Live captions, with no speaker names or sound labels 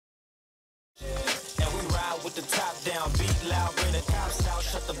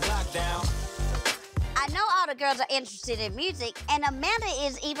the girls are interested in music, and Amanda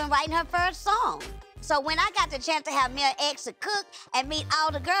is even writing her first song. So when I got the chance to have Mia X to cook and meet all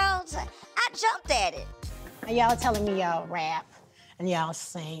the girls, I jumped at it. Y'all telling me y'all rap and y'all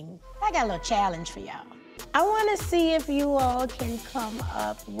sing. I got a little challenge for y'all. I want to see if you all can come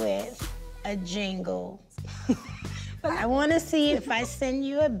up with a jingle. I want to see if I send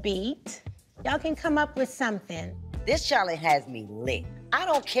you a beat, y'all can come up with something. This challenge has me lit. I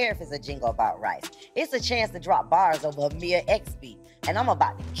don't care if it's a jingle about rice. It's a chance to drop bars over a Mia X beat, and I'm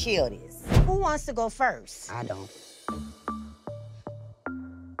about to kill this. Who wants to go first? I don't.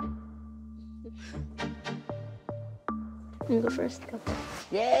 You go first. Go.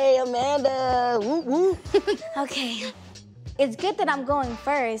 Yay, Amanda! Whoop, whoop. Okay. It's good that I'm going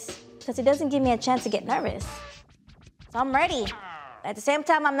first, because it doesn't give me a chance to get nervous. So I'm ready. At the same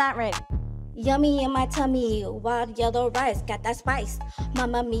time, I'm not ready. Yummy in my tummy, wild yellow rice, got that spice.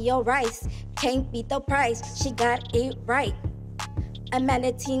 Mama mia rice, can't beat the price, she got it right.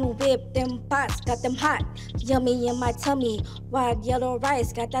 Amanda team whip them pots, got them hot. Yummy in my tummy, wild yellow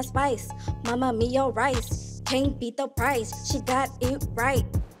rice, got that spice. Mama mia rice, can't beat the price, she got it right.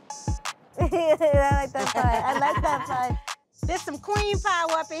 I like that part, I like that part. There's some queen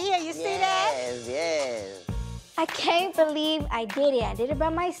power up in here, you see that? Yes, yes. I can't believe I did it. I did it by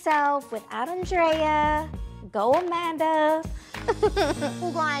myself without Andrea. Go, Amanda.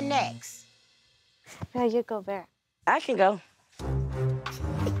 Who going next? No, you go, Bear. I can go.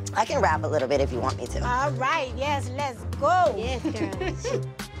 I can rap a little bit if you want me to. All right, yes, let's go. Yes, girl.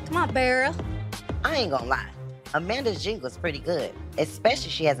 Come on, Bear. I ain't gonna lie. Amanda's jingle's pretty good, especially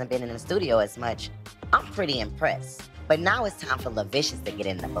she hasn't been in the studio as much. I'm pretty impressed. But now it's time for LaVicious to get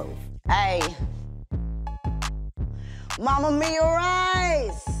in the booth. Hey. Mama Mia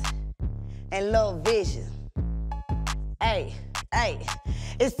Rice and Lil Vicious. Hey, hey.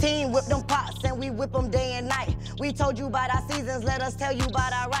 It's team whip them pots and we whip them day and night. We told you about our seasons, let us tell you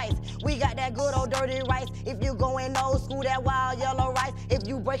about our rice. We got that good old dirty rice. If you going old school, that wild yellow rice. If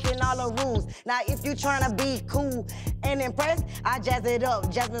you breaking all the rules. Now if you trying to be cool and impressed, I jazz it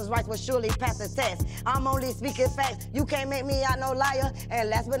up. Jasmine's rice will surely pass the test. I'm only speaking facts. You can't make me out no liar. And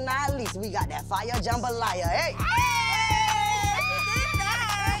last but not least, we got that fire jambalaya. Hey!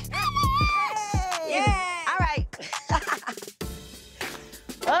 Yeah. All right.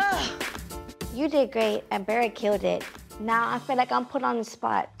 You did great, and Barrett killed it. Now I feel like I'm put on the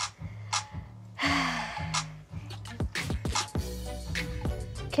spot. Can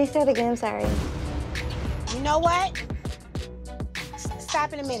you start again? I'm sorry. You know what?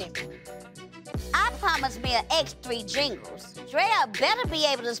 Stop in a minute. I promised Mia X 3 jingles. Drea better be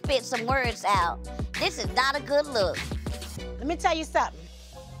able to spit some words out. This is not a good look. Let me tell you something.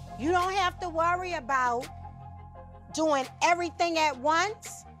 You don't have to worry about doing everything at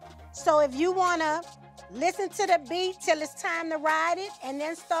once. So if you wanna listen to the beat till it's time to ride it and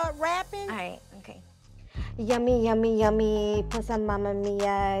then start rapping. All right, okay. Yummy, yummy, yummy, put some Mamma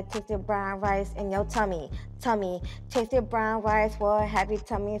Mia, taste the brown rice in your tummy, tummy. Taste the brown rice for a happy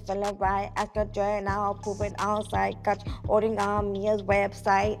tummy, feeling right. Ask your joy and I'll prove it on site. Got you ordering on Mia's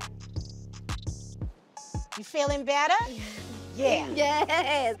website. You feeling better? Yeah.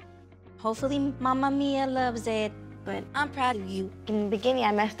 Yes. Hopefully Mamma Mia loves it, but I'm proud of you. In the beginning,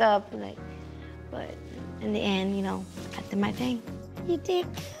 I messed up, but in the end, you know, I did my thing. You did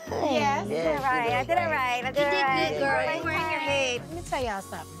good. Yes. I did it right. I did it right. I did it right. You did good, girl. You were in your head. Let me tell y'all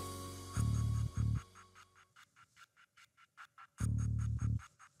something.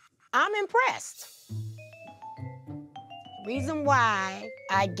 I'm impressed. Reason why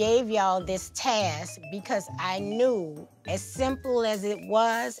I gave y'all this task because I knew as simple as it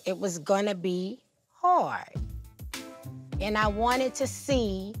was gonna be hard. And I wanted to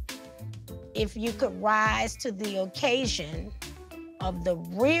see if you could rise to the occasion of the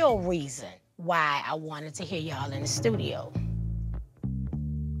real reason why I wanted to hear y'all in the studio.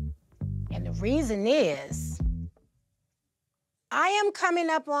 And the reason is, I am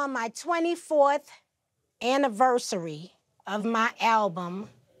coming up on my 24th anniversary of my album,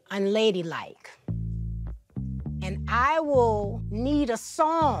 Unladylike. And I will need a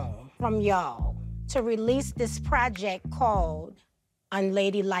song from y'all to release this project called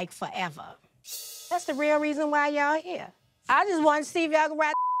Unladylike Forever. That's the real reason why y'all here. I just want to see if y'all can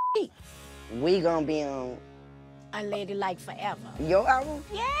ride the beat. We gonna be on Unladylike Forever. your album?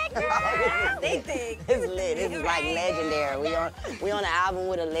 Yeah, girl. They think. It's lit. This is like legendary. We on an album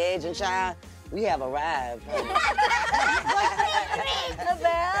with a legend, child. We have arrived. The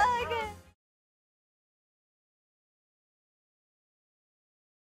bell.